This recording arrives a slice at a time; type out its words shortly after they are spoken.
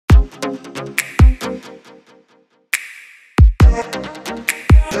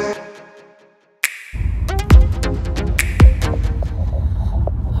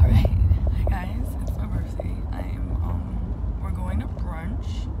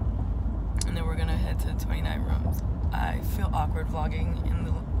Vlogging in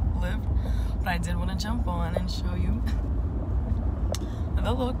the lift, but I did want to jump on and show you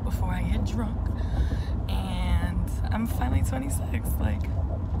the look before I get drunk. And I'm finally 26. Like,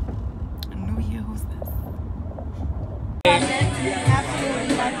 new year, who's this?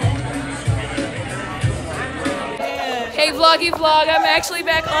 Hey vloggy vlog, I'm actually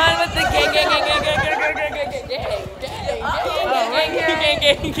back on with the gang.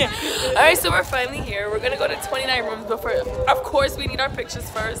 Alright, so we're finally here. We're gonna go to 29 rooms, but for, of course we need our pictures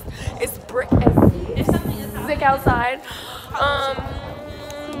first. It's brick as sick outside.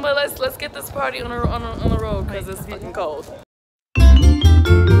 But let's get this party on the road because it's fucking cold.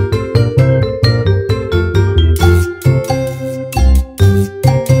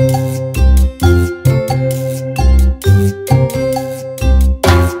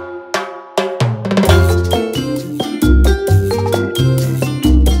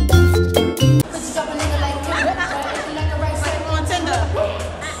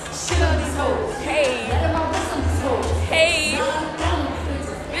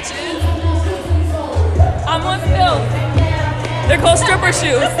 They're called stripper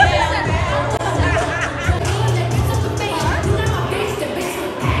shoes.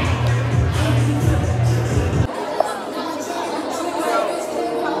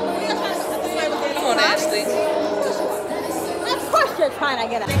 Come on, Ashley. Of course you're trying to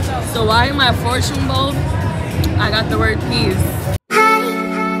get it. So why in my fortune bowl, I got the word peas.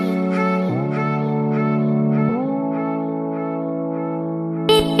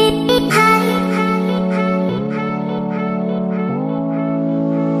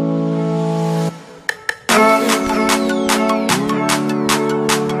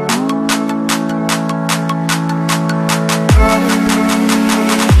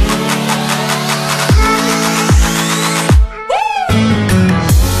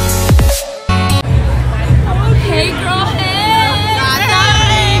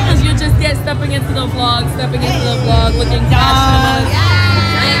 Stepping into the vlog, looking fabulous.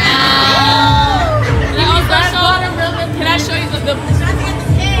 Can I show you the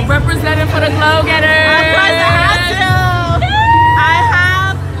representative for the glow getter? Of course I have to.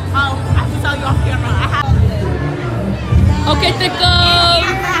 I have to tell you off camera. I have. Okay, Tico. I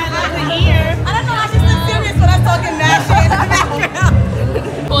don't know. I just look serious when I'm talking that shit in the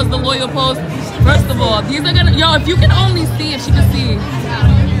background. Pause the loyal post. First of all, these are gonna. Yo, if you can only see, if she can see.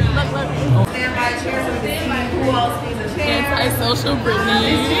 Look. Stand by chairs with the who else needs a chair? Anti-social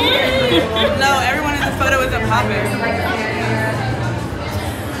Britney. No, everyone in the photo is a puppet.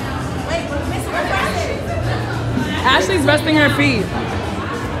 Wait, Miss, where's resting? Ashley's resting her feet.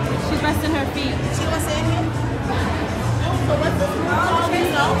 She's resting her feet. She wants to sit here? So what's this?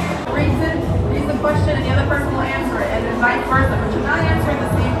 Reads the question and the other person will answer it, and then vice versa, but you're not answering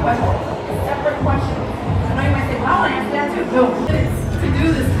the same question. It's separate questions. I know you might say, well, I want to answer that too. No, it's to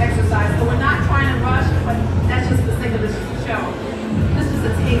do this exercise, so we're not trying to rush, but that's just the thing of this show. This is the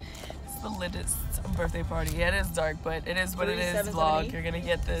tape. It's the littest birthday party. Yeah, it is dark, but it is what it is. Vlog, you're gonna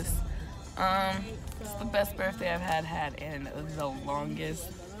get this. It's the best birthday I've had in the longest.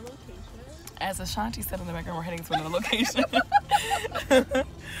 As Ashanti said in the background, we're heading to another location.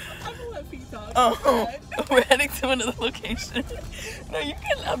 Oh, we're heading to another location. No, you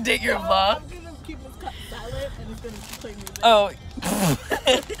can update your vlog. I'm gonna keep this silent and it's gonna play music. Oh.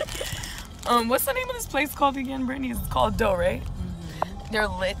 What's the name of this place called again, Brittany? It's called Dough, right? Mm-hmm. They're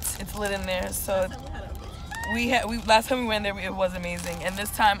lit. It's lit in there. So last time we went there, it was amazing. And this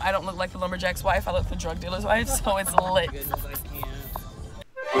time, I don't look like the lumberjack's wife. I look like the drug dealer's wife. So it's lit.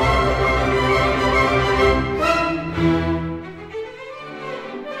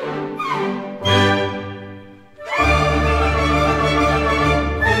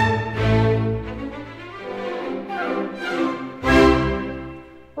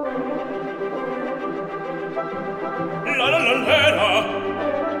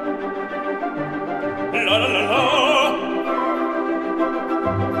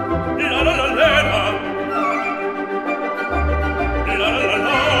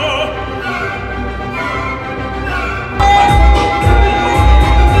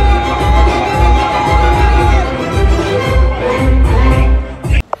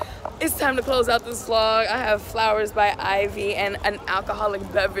 Time to close out this vlog. I have flowers by Ivy and an alcoholic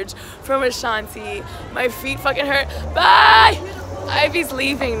beverage from Ashanti. My feet fucking hurt. Bye! Ivy's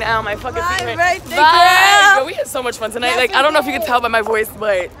leaving now. My fucking feet hurt. Bye! Girl, we had so much fun tonight. Like, I don't know if you can tell by my voice,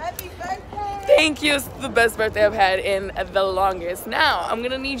 but Thank you. It's the best birthday I've had in the longest. Now, I'm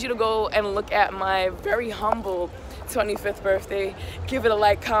gonna need you to go and look at my very humble 25th birthday. Give it a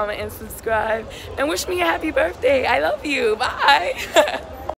like, comment, and subscribe. And wish me a happy birthday. I love you. Bye.